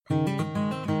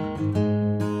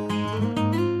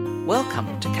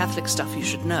Welcome to Catholic Stuff You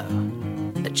Should Know,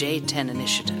 the J10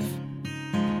 Initiative.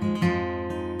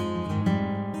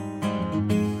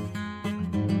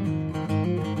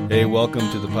 Hey,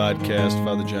 welcome to the podcast.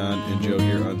 Father John and Joe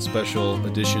here on special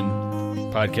edition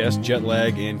podcast, Jet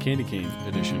Lag and Candy Cane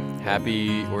edition.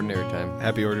 Happy Ordinary Time.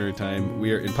 Happy Ordinary Time.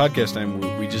 We are in podcast time.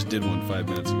 We just did one 5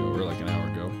 minutes ago, or like an hour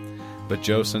ago. But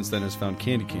Joe since then has found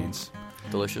candy canes.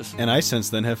 Delicious. And I since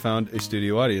then have found a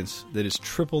studio audience that is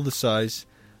triple the size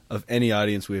of any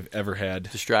audience we've ever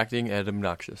had. Distracting and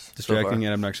obnoxious. Distracting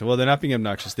and obnoxious. Well, they're not being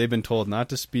obnoxious. They've been told not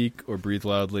to speak or breathe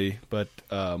loudly. But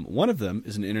one of them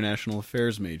is an international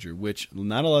affairs major, which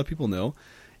not a lot of people know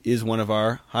is one of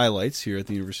our highlights here at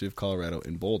the University of Colorado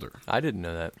in Boulder. I didn't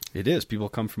know that. It is. People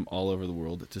come from all over the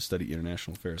world to study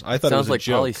international affairs. I thought it was like a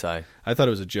joke. poli-sci. I thought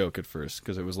it was a joke at first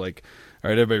because it was like, all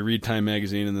right, everybody read Time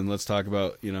magazine and then let's talk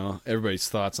about, everybody's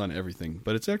thoughts on everything.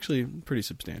 But it's actually pretty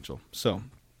substantial. So,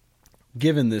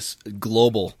 given this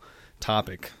global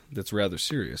topic that's rather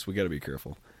serious, we got to be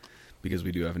careful because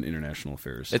we do have an international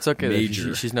affairs. It's okay.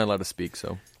 Major. She's not allowed to speak,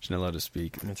 so. She's not allowed to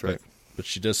speak. That's right. But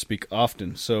she does speak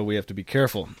often, so we have to be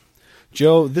careful.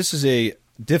 Joe, this is a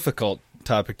difficult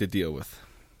topic to deal with,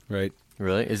 right?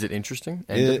 Really? Is it interesting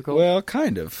and difficult? Well,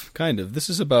 kind of. This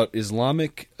is about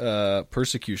Islamic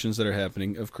persecutions that are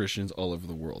happening of Christians all over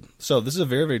the world. So this is a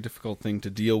very, very difficult thing to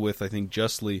deal with, I think,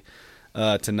 justly,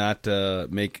 to not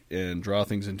make and draw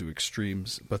things into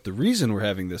extremes. But the reason we're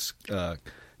having this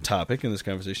topic and this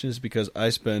conversation is because I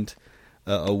spent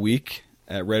a week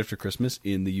right after Christmas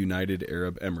in the United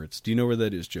Arab Emirates. Do you know where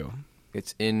that is, Joe?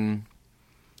 It's in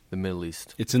the Middle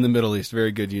East. It's in the Middle East.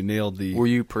 Very good. You nailed the... Were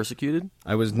you persecuted?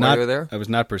 I was while not. you were there? I was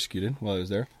not persecuted while I was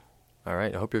there. All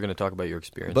right. I hope you're going to talk about your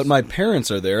experience. But my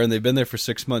parents are there, and they've been there for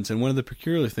 6 months. And one of the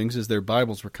peculiar things is their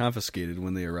Bibles were confiscated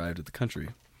when they arrived at the country.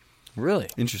 Really?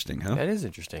 Interesting, huh? That is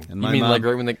interesting. And you mean like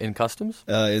right when in customs?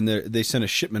 They sent a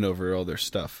shipment over all their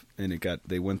stuff, and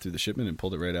they went through the shipment and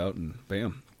pulled it right out, and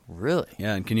bam. Really?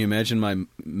 Yeah, and can you imagine my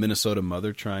Minnesota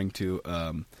mother trying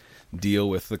to deal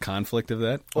with the conflict of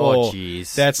that? Oh,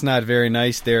 jeez. That's not very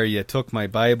nice there. You took my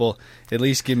Bible. At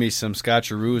least give me some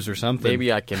scotcheroos or something.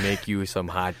 Maybe I can make you some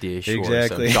hot dish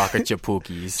Exactly. or some chocolate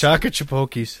chipookies. Chocolate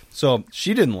chipookies. So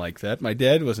she didn't like that. My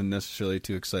dad wasn't necessarily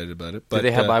too excited about it. But, Do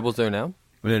they have Bibles there now?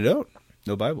 They don't.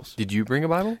 No Bibles. Did you bring a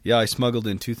Bible? Yeah, I smuggled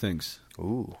in two things.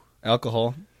 Ooh.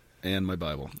 Alcohol and my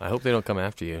Bible. I hope they don't come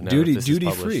after you.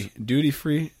 Duty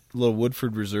free. Little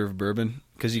Woodford Reserve bourbon,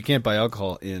 because you can't buy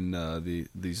alcohol in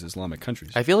these Islamic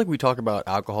countries. I feel like we talk about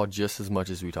alcohol just as much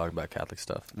as we talk about Catholic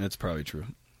stuff. That's probably true.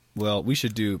 Well, we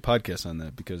should do podcasts on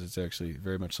that because it's actually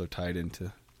very much so tied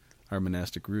into our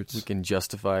monastic roots. We can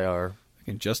justify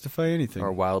anything.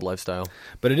 Our wild lifestyle.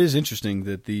 But it is interesting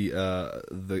that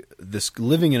this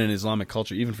living in an Islamic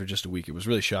culture, even for just a week, it was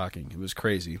really shocking. It was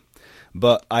crazy.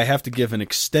 But I have to give an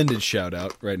extended shout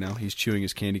out right now. He's chewing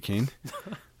his candy cane.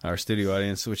 Our studio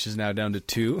audience, which is now down to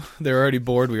 2. They're already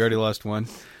bored. We already lost 1.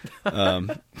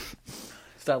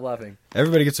 Stop laughing.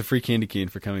 Everybody gets a free candy cane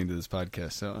for coming to this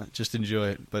podcast, so just enjoy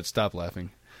it, but stop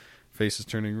laughing. Face is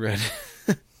turning red.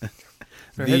 Her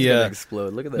head's going to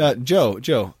explode. Look at that.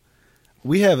 Joe,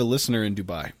 we have a listener in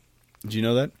Dubai. Do you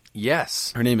know that?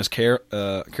 Yes. Her name is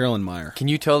Carolyn Meyer. Can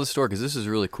you tell the story? Because this is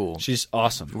really cool. She's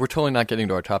awesome. We're totally not getting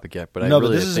to our topic yet, but but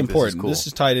this is important. This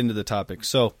is tied into the topic.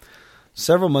 So,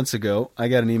 several months ago, I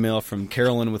got an email from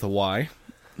Carolyn with a Y,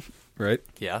 right?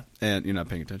 Yeah. And you're not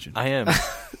paying attention. I am.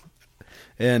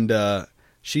 And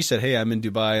she said, hey, I'm in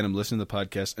Dubai and I'm listening to the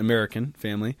podcast, American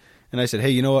family. And I said, hey,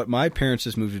 you know what? My parents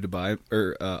just moved to Dubai,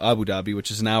 or Abu Dhabi,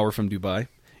 which is an hour from Dubai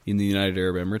in the United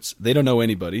Arab Emirates. They don't know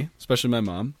anybody, especially my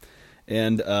mom.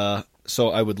 And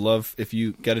so I would love, if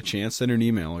you got a chance, send her an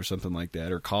email or something like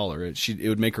that, or call her. It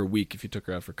would make her week if you took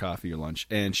her out for coffee or lunch.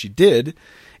 And she did.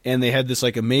 And they had this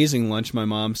amazing lunch. My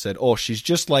mom said, oh, she's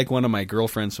just like one of my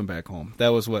girlfriends from back home. That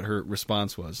was what her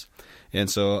response was. And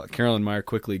so Carolyn Meyer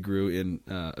quickly grew in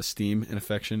esteem and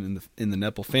affection in the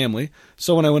Nepal family.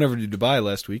 So when I went over to Dubai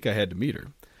last week, I had to meet her.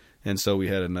 And so we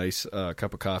had a nice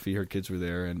cup of coffee. Her kids were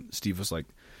there, and Steve was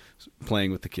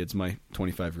playing with the kids. My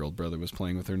 25-year-old brother was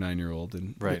playing with her 9-year-old,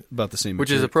 and right. About the same Which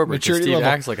is appropriate, because Steve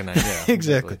acts like a 9. Yeah,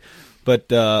 exactly.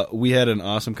 But we had an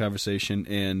awesome conversation,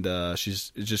 and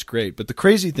she's just great. But the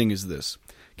crazy thing is this.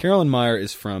 Carolyn Meyer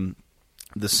is from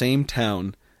the same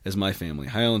town as my family,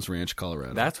 Highlands Ranch,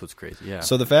 Colorado. That's what's crazy, yeah.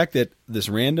 So the fact that this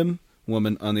random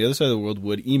woman on the other side of the world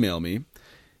would email me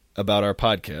about our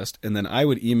podcast, and then I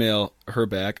would email her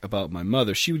back about my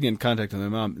mother. She would get in contact with my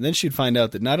mom, and then she'd find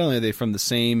out that not only are they from the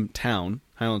same town,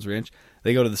 Highlands Ranch,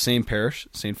 they go to the same parish,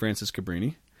 St. Francis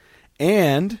Cabrini,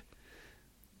 and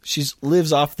She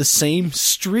lives off the same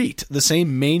street, the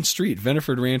same main street,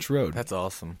 Veniford Ranch Road. That's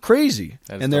awesome. Crazy.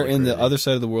 And they're in crazy. the other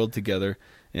side of the world together.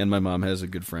 And my mom has a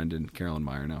good friend in Carolyn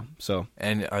Meyer now. So,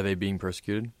 and are they being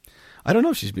persecuted? I don't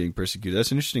know if she's being persecuted.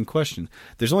 That's an interesting question.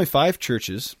 There's only 5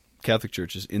 churches, Catholic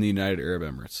churches, in the United Arab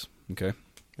Emirates. Okay.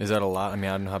 Is that a lot? I mean,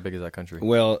 I don't know how big is that country.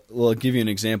 Well, I'll give you an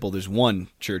example. There's one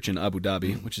church in Abu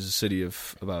Dhabi, which is a city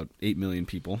of about 8 million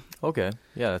people. Okay.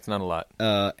 Yeah, that's not a lot.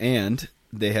 And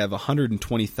they have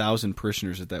 120,000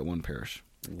 parishioners at that one parish.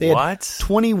 They What? had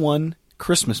 21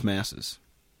 Christmas masses.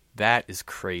 That is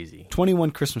crazy.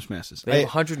 21 Christmas masses. They have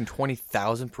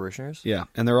 120,000 parishioners? Yeah,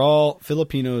 and they're all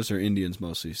Filipinos or Indians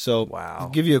mostly. So, Wow.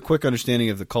 to give you a quick understanding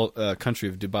of the country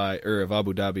of Dubai, or of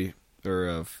Abu Dhabi, or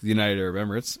of the United Arab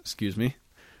Emirates, excuse me.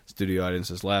 Studio audience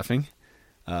is laughing,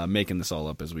 making this all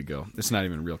up as we go. It's not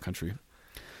even a real country.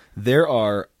 There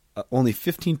are only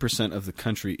 15% of the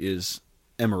country is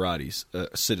Emiratis,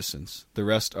 citizens. The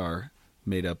rest are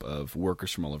made up of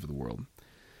workers from all over the world.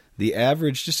 The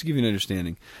average, just to give you an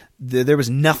understanding, there was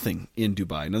nothing in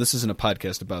Dubai. Now, this isn't a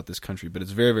podcast about this country, but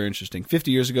it's very, very interesting.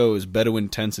 50 years ago, it was Bedouin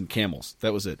tents and camels.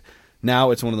 That was it.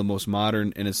 Now it's one of the most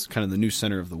modern, and it's kind of the new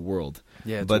center of the world.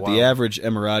 Yeah, but wild. the average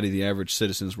Emirati, the average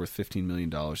citizen, is worth $15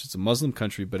 million. It's a Muslim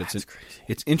country, but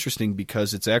it's interesting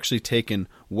because it's actually taken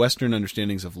Western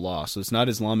understandings of law. So it's not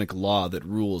Islamic law that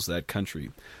rules that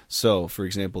country. So, for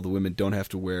example, the women don't have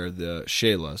to wear the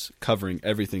shaylas, covering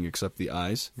everything except the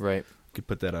eyes. Right. Could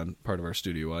put that on part of our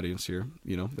studio audience here.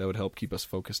 You know, that would help keep us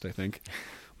focused, I think.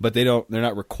 But they're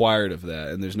not required of that,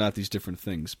 and there's not these different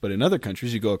things. But in other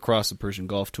countries, you go across the Persian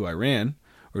Gulf to Iran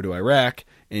or to Iraq,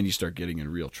 and you start getting in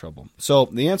real trouble. So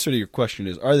the answer to your question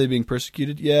is, are they being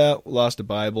persecuted? Yeah, lost a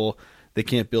Bible. They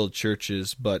can't build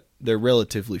churches, but they're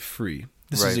relatively free.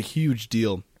 This is a huge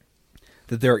deal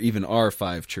that there even are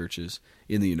 5 churches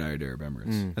in the United Arab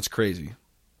Emirates. That's crazy.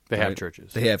 They have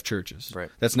churches. They have churches. Right.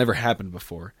 That's never happened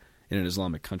before in an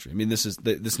Islamic country. I mean,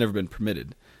 this never been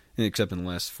permitted, except in the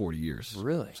last 40 years.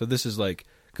 Really? So this is like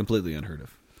completely unheard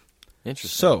of.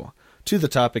 Interesting. So, to the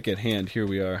topic at hand, here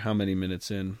we are. How many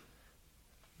minutes in?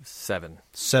 7.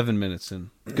 7 minutes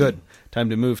in. Good. Time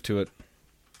to move to it.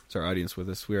 It's our audience with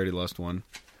us. We already lost one.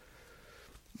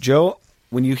 Joe,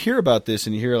 when you hear about this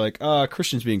and you hear like,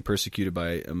 Christians being persecuted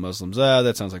by Muslims,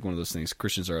 that sounds like one of those things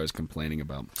Christians are always complaining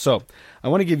about. So, I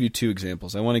want to give you 2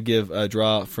 examples. I want to give a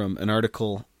draw from an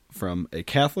article from a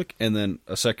Catholic and then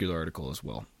a secular article as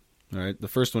well. All right. The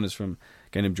first one is from a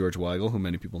guy named George Weigel, who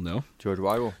many people know. George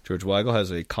Weigel. George Weigel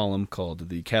has a column called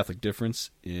The Catholic Difference,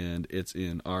 and it's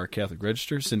in our Catholic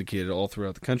Register, syndicated all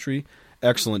throughout the country.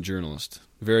 Excellent journalist.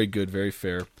 Very good, very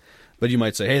fair. But you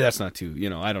might say, hey, that's not too,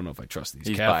 I don't know if I trust these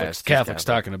He's Catholics. biased. Catholics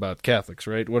talking about Catholics,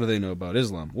 right? What do they know about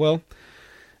Islam? Well,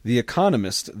 The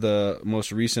Economist, the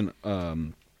most recent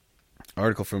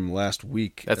article from last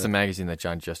week. That's a magazine that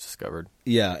John just discovered.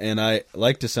 Yeah, and I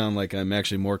like to sound like I'm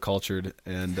actually more cultured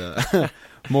and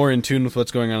more in tune with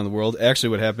what's going on in the world. Actually,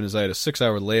 what happened is I had a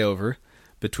 6-hour layover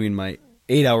between my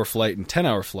 8-hour flight and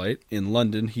 10-hour flight in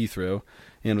London, Heathrow,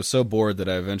 and was so bored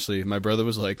that my brother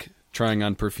was like trying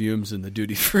on perfumes in the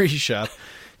duty-free shop.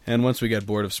 And once we got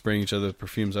bored of spraying each other with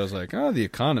perfumes, I was like, The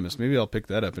Economist, maybe I'll pick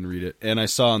that up and read it. And I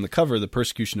saw on the cover the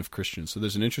persecution of Christians. So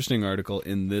there's an interesting article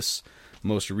in this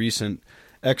most recent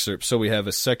excerpt. So we have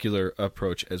a secular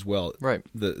approach as well. Right.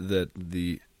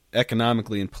 The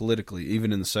economically and politically,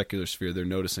 even in the secular sphere, they're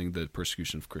noticing the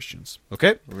persecution of Christians.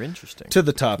 Okay? Interesting. To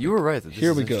the topic. You were right.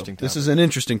 Here we go. This is an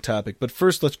interesting topic. But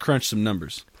first, let's crunch some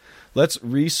numbers. Let's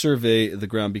resurvey the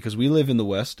ground because we live in the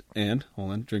West. And,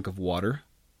 hold on, drink of water.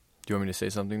 Do you want me to say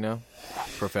something now?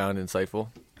 Profound, insightful?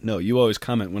 No, you always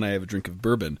comment when I have a drink of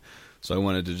bourbon. So I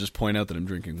wanted to just point out that I'm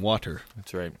drinking water.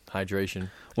 That's right. Hydration.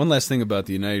 One last thing about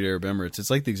the United Arab Emirates. It's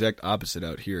like the exact opposite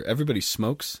out here. Everybody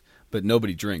smokes, but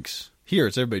nobody drinks. Here,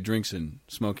 it's everybody drinks, and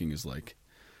smoking is like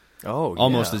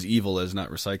almost as evil as not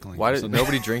recycling. Why did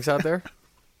nobody drinks out there?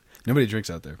 Nobody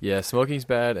drinks out there. Yeah, smoking's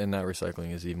bad, and not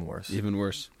recycling is even worse. Even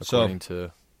worse. According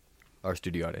to our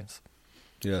studio audience.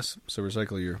 Yes, so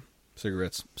recycle your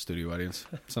cigarettes, studio audience.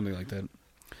 Something like that.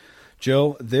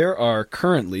 Joe, there are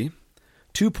currently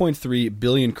 2.3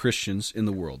 billion Christians in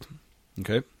the world.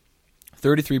 Okay?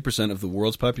 33% of the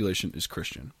world's population is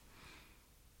Christian.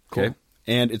 Okay? Cool.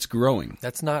 And it's growing.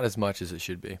 That's not as much as it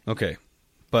should be. Okay.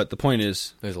 But the point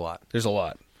is... There's a lot. There's a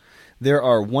lot. There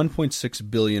are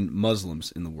 1.6 billion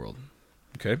Muslims in the world.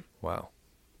 Okay? Wow.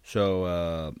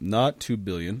 So, not 2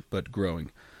 billion, but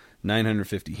growing.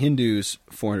 950 Hindus,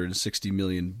 460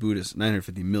 million Buddhists,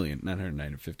 950 million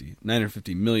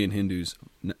Hindus,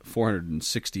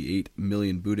 468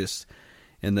 million Buddhists,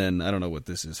 and then, I don't know what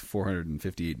this is,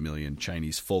 458 million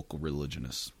Chinese folk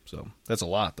religionists. So, that's a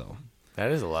lot, though.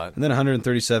 That is a lot. And then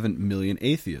 137 million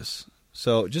atheists.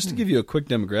 So just to give you a quick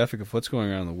demographic of what's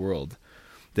going on in the world,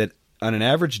 that on an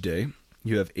average day,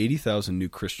 you have 80,000 new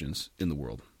Christians in the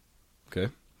world.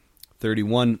 Okay?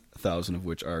 31,000 of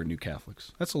which are new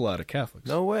Catholics. That's a lot of Catholics.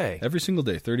 No way. Every single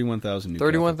day, 31,000 new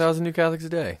 31,000 new Catholics a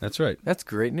day. That's right. That's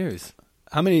great news.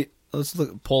 How many, let's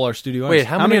poll our studio Wait, audience.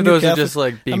 how many of those are just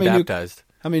like being baptized?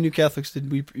 How many new Catholics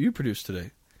did you produce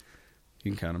today?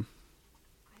 You can count them.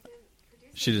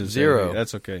 She didn't say 0. any.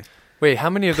 That's okay. Wait, how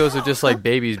many of those are just like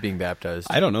babies being baptized?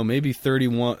 I don't know. Maybe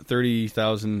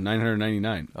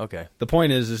 30,999. Okay. The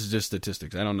point is, this is just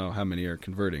statistics. I don't know how many are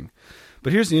converting.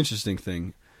 But here's the interesting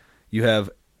thing. You have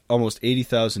almost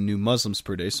 80,000 new Muslims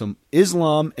per day. So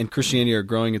Islam and Christianity are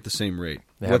growing at the same rate.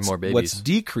 They have more babies. What's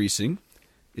decreasing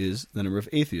is the number of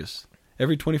atheists.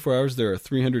 Every 24 hours, there are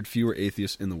 300 fewer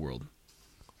atheists in the world.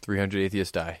 300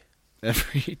 atheists die.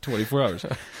 Every 24 hours.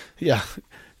 Yeah.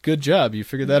 Good job. You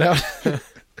figured that out.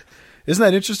 Isn't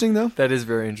that interesting, though? That is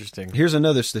very interesting. Here's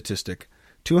another statistic.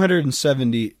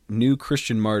 270 new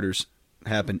Christian martyrs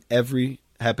happened every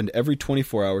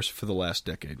 24 hours for the last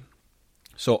decade.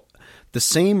 So the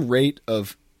same rate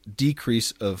of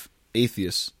decrease of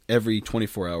atheists every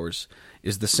 24 hours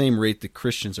is the same rate that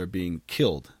Christians are being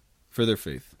killed for their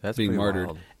faith. That's being martyred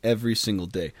wild. Every single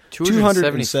day.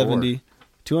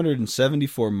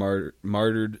 274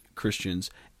 martyred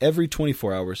Christians every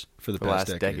 24 hours for the past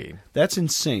decade. That's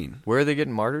insane. Where are they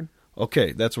getting martyred?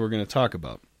 Okay, that's what we're going to talk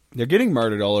about. They're getting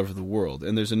martyred all over the world,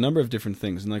 and there's a number of different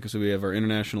things. And like I said, we have our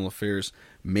international affairs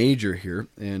major here,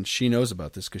 and she knows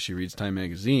about this because she reads Time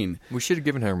Magazine. We should have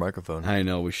given her a microphone. I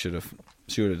know, we should have.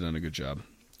 She would have done a good job.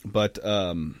 But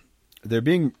they're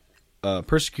being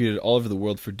persecuted all over the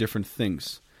world for different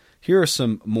things. Here are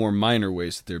some more minor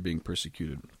ways that they're being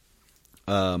persecuted.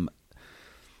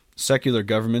 Secular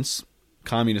governments,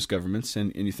 communist governments,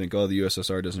 and you think, oh, the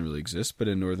USSR doesn't really exist, but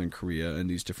in Northern Korea and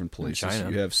these different places,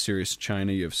 you have serious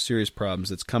China, you have serious problems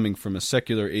that's coming from a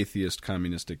secular, atheist,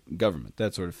 communistic government,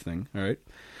 that sort of thing, all right?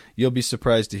 You'll be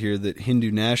surprised to hear that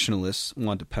Hindu nationalists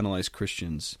want to penalize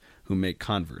Christians who make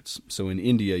converts. So in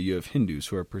India, you have Hindus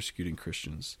who are persecuting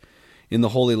Christians. In the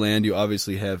Holy Land, you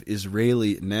obviously have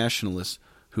Israeli nationalists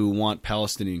who want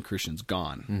Palestinian Christians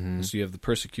gone. Mm-hmm. So you have the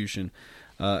persecution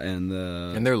and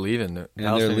they're leaving.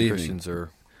 Christians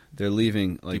they're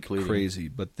leaving like depleting. Crazy.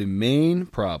 But the main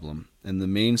problem and the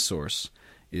main source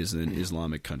is in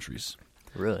Islamic countries.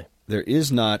 Really? There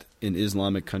is not an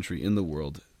Islamic country in the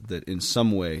world that in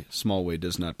some way, small way,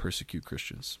 does not persecute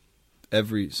Christians.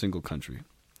 Every single country.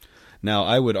 Now,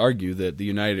 I would argue that the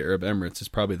United Arab Emirates is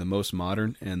probably the most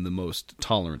modern and the most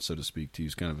tolerant, so to speak, to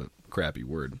use kind of a crappy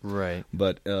word. Right.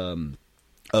 But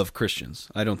of Christians.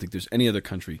 I don't think there's any other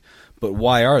country. But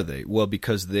why are they? Well,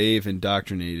 because they've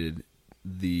indoctrinated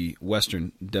the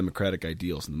Western democratic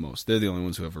ideals the most. They're the only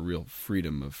ones who have a real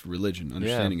freedom of religion,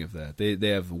 understanding of that. They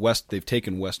have they've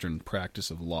taken Western practice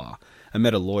of law. I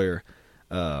met a lawyer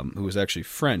who was actually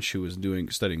French, who was doing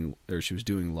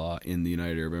law in the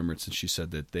United Arab Emirates, and she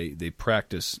said that they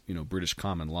practice British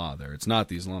common law there. It's not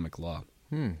the Islamic law,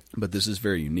 but this is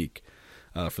very unique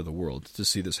for the world to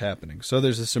see this happening. So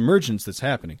there's this emergence that's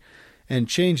happening, and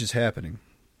change is happening.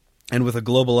 And with a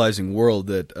globalizing world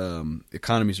that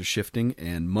economies are shifting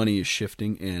and money is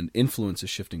shifting and influence is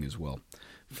shifting as well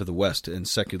for the West and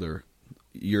secular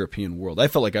European world. I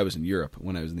felt like I was in Europe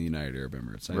when I was in the United Arab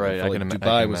Emirates. Right, I felt like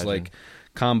Dubai was like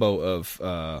combo of,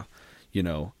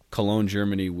 Cologne,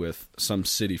 Germany with some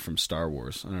city from Star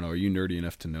Wars. I don't know. Are you nerdy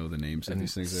enough to know the names of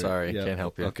these things? Sorry, can't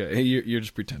help you. Okay, hey, you're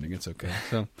just pretending. It's okay.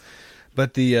 So.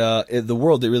 But the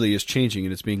world, it really is changing,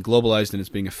 and it's being globalized, and it's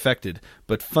being affected.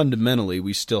 But fundamentally,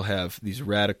 we still have these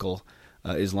radical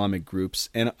Islamic groups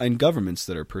and governments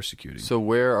that are persecuting. So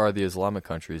where are the Islamic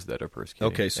countries that are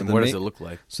persecuting? Okay, so and what does it look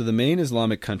like? So the main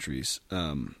Islamic countries,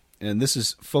 and this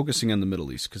is focusing on the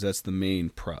Middle East because that's the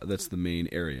main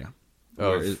area.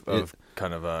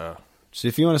 Kind of a. So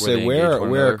if you want to say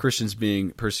where are Christians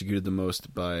being persecuted the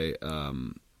most by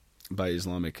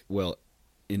Islamic, well.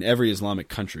 In every Islamic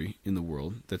country in the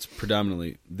world, that's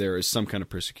predominantly, there is some kind of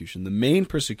persecution. The main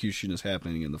persecution is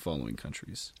happening in the following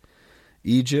countries: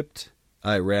 Egypt,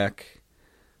 Iraq,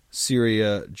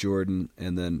 Syria, Jordan,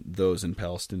 and then those in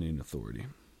Palestinian Authority.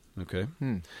 Okay?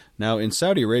 Now, in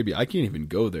Saudi Arabia, I can't even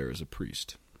go there as a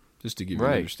priest. Just to give you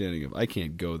an understanding of, I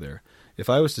can't go there. If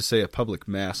I was to say a public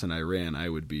mass in Iran, I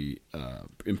would be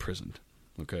imprisoned.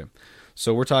 Okay?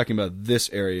 So we're talking about this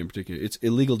area in particular. It's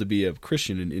illegal to be a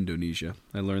Christian in Indonesia.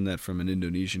 I learned that from an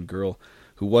Indonesian girl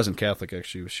who wasn't Catholic,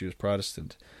 actually. She was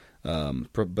Protestant,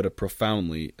 but a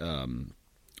profoundly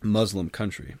Muslim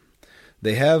country.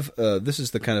 they have, this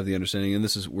is the kind of the understanding,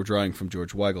 and we're drawing from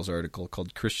George Weigel's article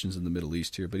called Christians in the Middle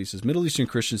East here, but he says Middle Eastern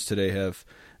Christians today have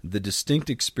the distinct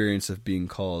experience of being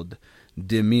called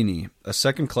dhimmi, a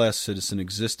second-class citizen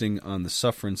existing on the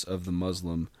sufferance of the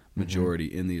Muslim majority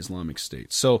in the Islamic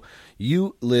State. So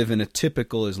you live in a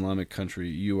typical Islamic country.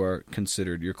 You're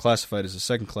classified as a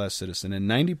second-class citizen, and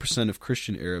 90% of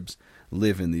Christian Arabs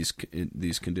live in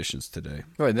these conditions today.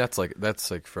 Right, that's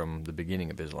like from the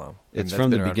beginning of Islam. It's from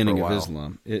the beginning of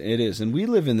Islam. It is, and we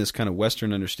live in this kind of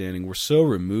Western understanding. We're so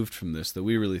removed from this that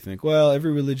we really think, well,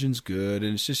 every religion's good,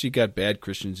 and it's just you got bad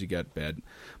Christians, you got bad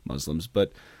Muslims,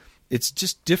 but it's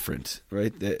just different,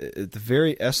 right? At the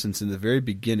very essence, in the very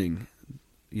beginning,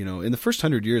 in the first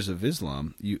 100 years of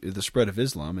Islam, the spread of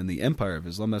Islam and the empire of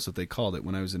Islam, that's what they called it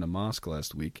when I was in a mosque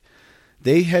last week,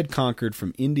 they had conquered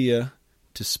from India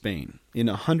to Spain in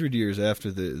 100 years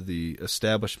after the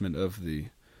establishment of the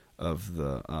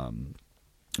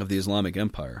Islamic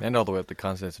Empire, and all the way up to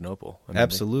Constantinople.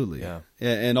 Absolutely, yeah.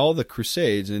 And all the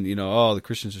Crusades, and the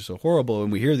Christians are so horrible,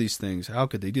 and we hear these things. How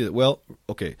could they do that? Well,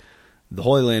 okay, the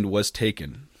Holy Land was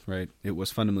taken. Right, it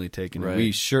was fundamentally taken. Right.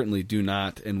 We certainly do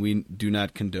not, and we do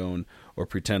not condone or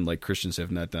pretend like Christians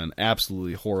have not done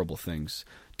absolutely horrible things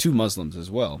to Muslims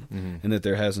as well, and that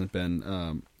there hasn't been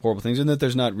horrible things, and that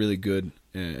there's not really good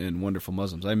and wonderful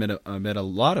Muslims. I met a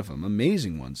lot of them,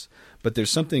 amazing ones, but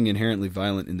there's something inherently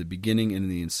violent in the beginning and in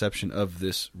the inception of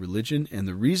this religion, and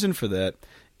the reason for that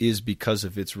is because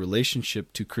of its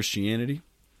relationship to Christianity.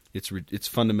 Its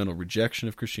fundamental rejection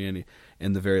of Christianity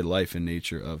and the very life and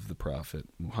nature of the Prophet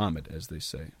Muhammad, as they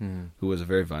say, who was a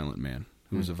very violent man,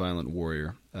 who was a violent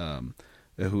warrior,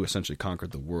 who essentially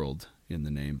conquered the world in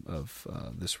the name of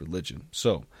this religion.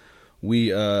 So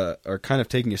we are kind of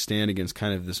taking a stand against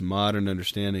kind of this modern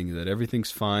understanding that everything's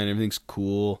fine, everything's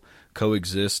cool,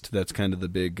 coexist. That's kind of the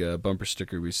big bumper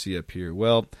sticker we see up here.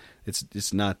 Well,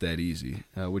 it's not that easy.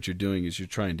 What you're doing is you're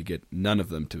trying to get none of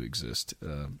them to exist,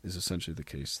 is essentially the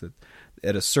case. That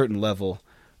at a certain level,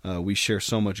 we share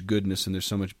so much goodness and there's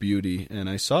so much beauty, and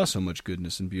I saw so much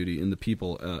goodness and beauty in the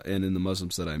people and in the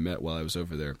Muslims that I met while I was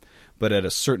over there. But at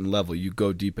a certain level, you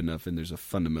go deep enough and there's a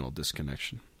fundamental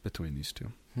disconnection between these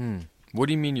two. What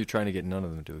do you mean you're trying to get none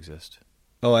of them to exist?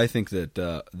 Oh, I think that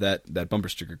that bumper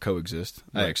sticker coexist.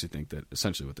 Right. I actually think that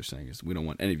essentially what they're saying is we don't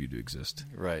want any of you to exist.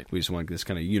 Right. We just want this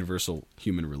kind of universal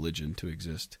human religion to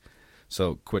exist.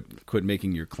 So quit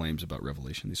making your claims about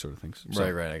revelation, these sort of things. So,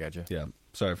 right, I got you. Yeah,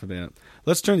 sorry for that.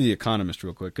 Let's turn to The Economist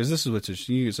real quick, because this is what's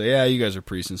interesting. You can say, yeah, you guys are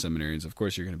priests and seminarians. Of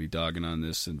course you're going to be dogging on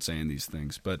this and saying these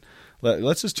things. But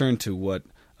let's just turn to what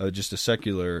just a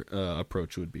secular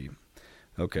approach would be.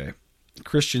 Okay.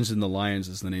 Christians in the Lions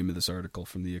is the name of this article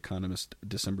from The Economist,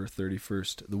 December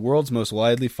 31st. The world's most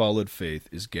widely followed faith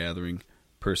is gathering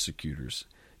persecutors.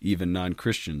 Even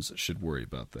non-Christians should worry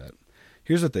about that.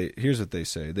 Here's what they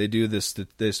say. They do this.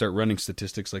 They start running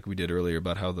statistics like we did earlier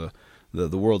about how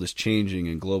the world is changing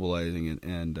and globalizing,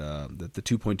 and that the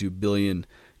 2.2 billion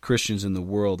Christians in the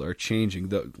world are changing.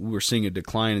 We're seeing a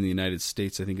decline in the United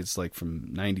States. I think it's like from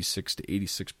 96 to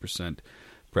 86%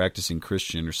 practicing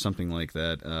Christian or something like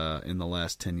that in the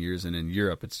last 10 years. And in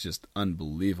Europe, it's just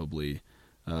unbelievably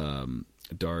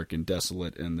dark and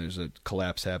desolate, and there's a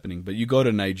collapse happening. But you go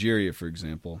to Nigeria, for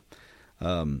example,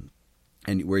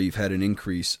 and where you've had an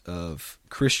increase of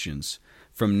Christians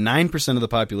from 9% of the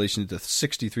population to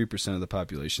 63% of the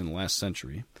population in the last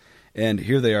century. And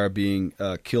here they are being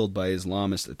killed by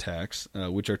Islamist attacks,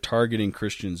 which are targeting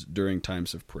Christians during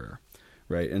times of prayer,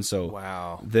 right? And so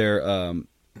wow. They're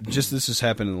this has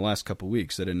happened in the last couple of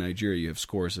weeks, that in Nigeria you have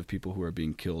scores of people who are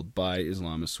being killed by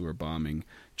Islamists who are bombing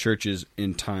churches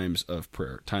in times of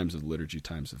prayer, times of liturgy,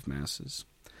 times of masses.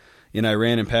 In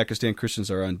Iran and Pakistan, Christians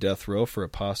are on death row for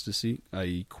apostasy,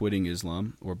 i.e. quitting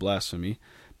Islam, or blasphemy.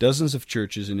 Dozens of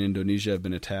churches in Indonesia have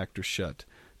been attacked or shut.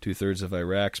 2/3 of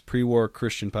Iraq's pre-war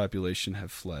Christian population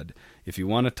have fled. If you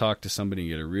want to talk to somebody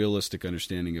and get a realistic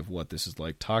understanding of what this is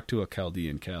like, talk to a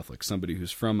Chaldean Catholic, somebody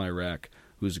who's from Iraq,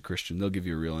 who's a Christian. They'll give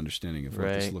you a real understanding of what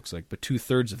this looks like. But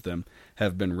 2/3 of them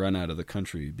have been run out of the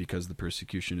country because the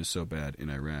persecution is so bad in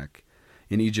Iraq.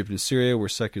 In Egypt and Syria, where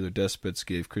secular despots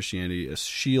gave Christianity a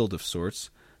shield of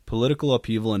sorts, political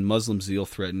upheaval and Muslim zeal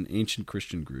threaten ancient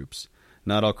Christian groups.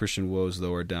 Not all Christian woes,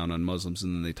 though, are down on Muslims,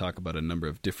 and then they talk about a number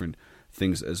of different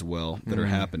things as well that are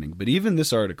happening. But even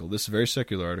this article, this very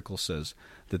secular article, says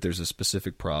that there's a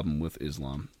specific problem with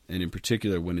Islam, and in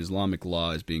particular when Islamic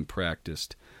law is being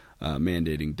practiced,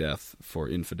 mandating death for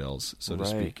infidels, so to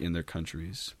speak, in their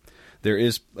countries. There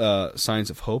is signs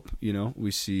of hope.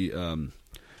 We see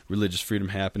religious freedom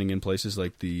happening in places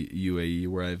like the UAE,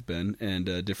 where I've been, and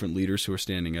different leaders who are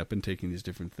standing up and taking these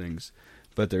different things.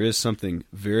 but there is something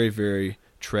very, very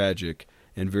tragic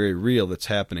and very real that's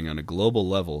happening on a global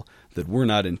level that we're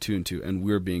not in tune to, and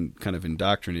we're being kind of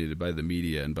indoctrinated by the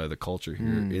media and by the culture here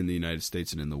in the United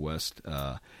States and in the West,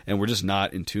 and we're just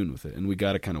not in tune with it, and we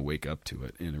got to kind of wake up to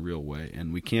it in a real way,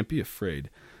 and we can't be afraid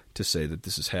to say that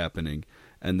this is happening,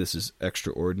 and this is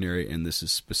extraordinary, and this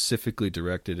is specifically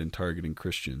directed and targeting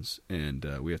Christians, and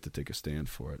we have to take a stand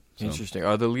for it. So. Interesting.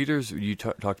 Are the leaders, you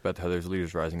talked about how there's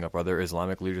leaders rising up, are there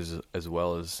Islamic leaders as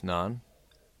well as non?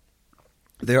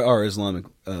 There are Islamic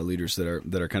leaders that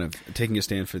are kind of taking a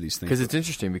stand for these things. Because it's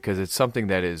interesting, because it's something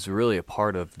that is really a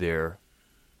part of their,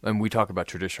 and we talk about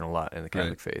tradition a lot in the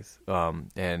Catholic faith,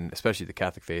 and especially the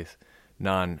Catholic faith,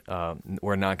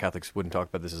 where non-Catholics wouldn't talk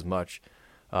about this as much.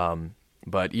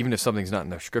 But even if something's not in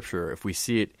the Scripture, if we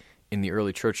see it in the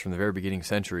early church from the very beginning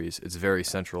centuries, it's very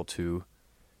central to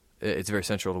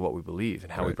what we believe,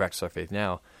 and how we practice our faith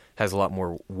now has a lot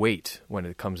more weight when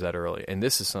it comes that early. And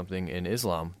this is something in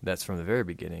Islam that's from the very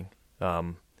beginning.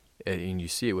 And you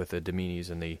see it with the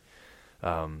Daminis and the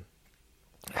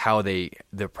how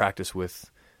their practice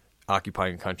with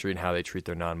occupying a country and how they treat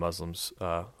their non-Muslims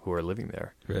who are living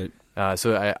there. Right.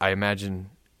 So I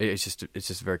imagine it's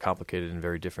just very complicated and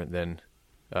very different than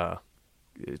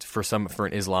for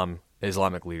an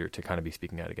Islamic leader to kind of be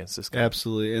speaking out against this guy.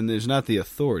 Absolutely, and there's not the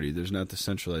authority, there's not the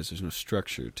centralized, there's no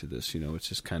structure to this. It's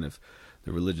just kind of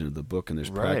the religion of the book, and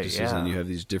there's practices, and you have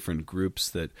these different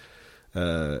groups that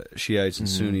Shiites and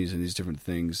Sunnis and these different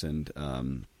things, and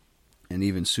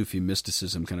even Sufi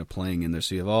mysticism kind of playing in there.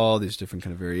 So you have all these different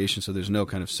kind of variations. So there's no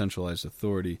kind of centralized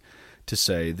authority to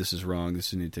say this is wrong,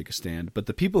 this is need to take a stand. But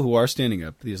the people who are standing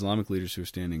up, the Islamic leaders who are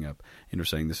standing up and are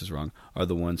saying this is wrong, are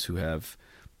the ones who have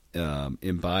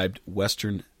imbibed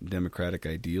Western democratic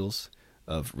ideals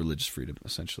of religious freedom,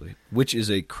 essentially, which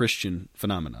is a Christian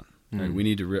phenomenon. Right? We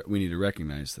need to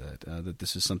recognize that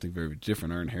this is something very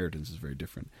different. Our inheritance is very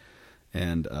different,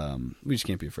 and we just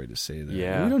can't be afraid to say that.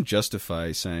 Yeah. We don't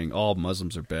justify saying all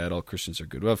Muslims are bad, all Christians are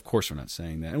good. Well, of course we're not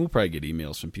saying that, and we'll probably get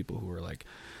emails from people who are like,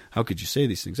 "How could you say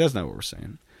these things?" That's not what we're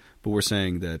saying. But we're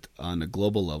saying that on a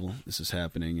global level, this is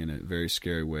happening in a very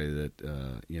scary way. That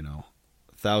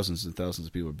thousands and thousands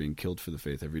of people are being killed for the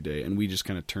faith every day, and we just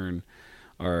kind of turn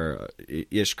our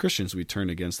ish Christians, we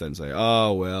turn against that and say,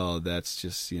 oh well, that's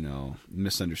just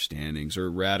misunderstandings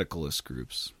or radicalist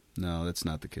groups. No, that's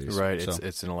not the case. Right. So,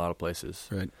 it's in a lot of places.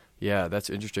 Right. Yeah, that's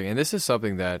interesting, and this is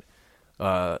something that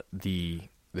the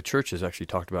church has actually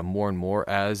talked about more and more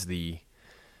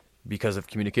because of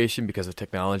communication, because of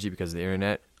technology, because of the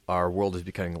internet. Our world is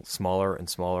becoming smaller and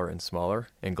smaller and smaller,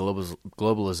 and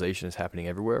globalization is happening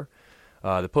everywhere.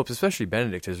 The Pope, especially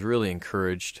Benedict, has really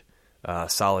encouraged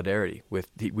solidarity. We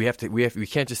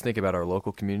can't just think about our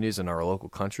local communities and our local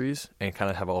countries and kind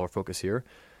of have all our focus here.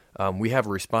 We have a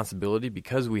responsibility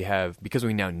because we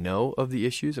now know of the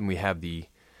issues and we have the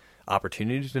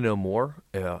opportunity to know more.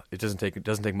 It doesn't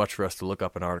take much for us to look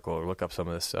up an article or look up some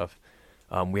of this stuff.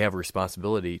 We have a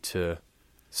responsibility to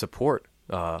support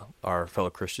our fellow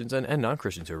Christians and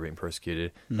non-Christians who are being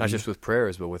persecuted, not just with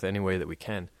prayers, but with any way that we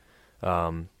can.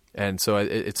 And so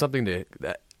it's something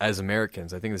that, as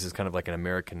Americans, I think this is kind of like an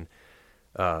American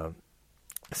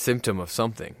symptom of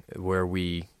something where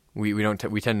we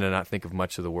tend to not think of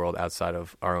much of the world outside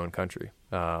of our own country,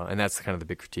 and that's kind of the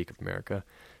big critique of America,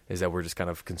 is that we're just kind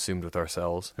of consumed with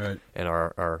ourselves and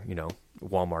our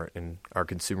Walmart and our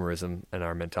consumerism and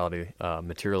our mentality,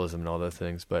 materialism and all those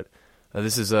things, but.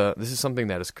 This is something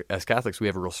that as Catholics we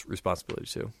have a real responsibility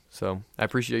to. So I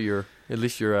appreciate your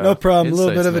no problem. A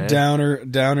little bit of man. a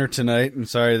downer tonight. And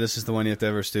sorry, this is the one you have to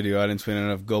have our studio audience. We don't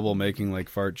have Goebel making like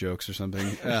fart jokes or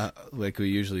something like we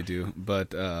usually do.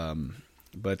 But I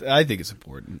think it's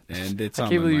important, and it's. I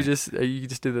can't believe you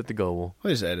just did that to Goebel.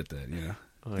 We'll just edit that,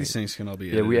 These things can all be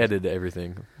edited. Yeah, we edited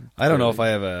everything. I don't know if I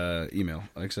have a email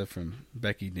except from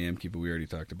Becky Damke, but we already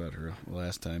talked about her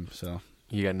last time. So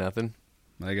you got nothing.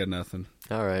 I got nothing.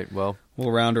 All right, well.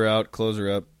 We'll round her out, close her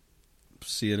up.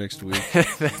 See you next week.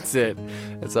 That's it.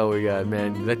 That's all we got,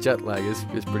 man. That jet lag is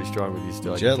pretty strong with you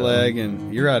still. Jet lag,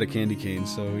 and you're out of candy cane,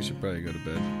 so we should probably go to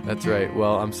bed. That's right.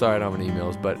 Well, I'm sorry I don't have any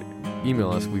emails, but email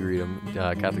us. We read them.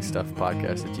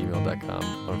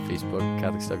 CatholicStuffPodcast@gmail.com. On Facebook,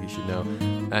 Catholic Stuff You Should Know.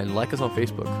 And like us on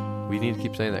Facebook. We need to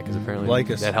keep saying that because apparently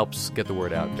that helps get the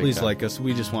word out. Please like us.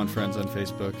 We just want friends on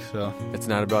Facebook. So it's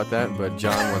not about that, but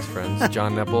John wants friends.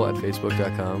 John Nepple at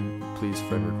Facebook.com. Please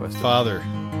friend request him.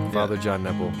 Father John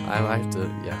Nepple. I have to.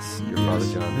 Yes, your Father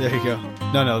John. There you go.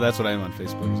 No, that's what I am on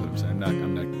Facebook. Is what I'm saying.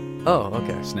 I'm not. Oh,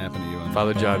 okay. Snapping at you on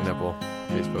Father John Nepple,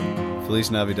 Facebook.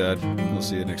 Feliz Navidad. We'll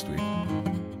see you next week.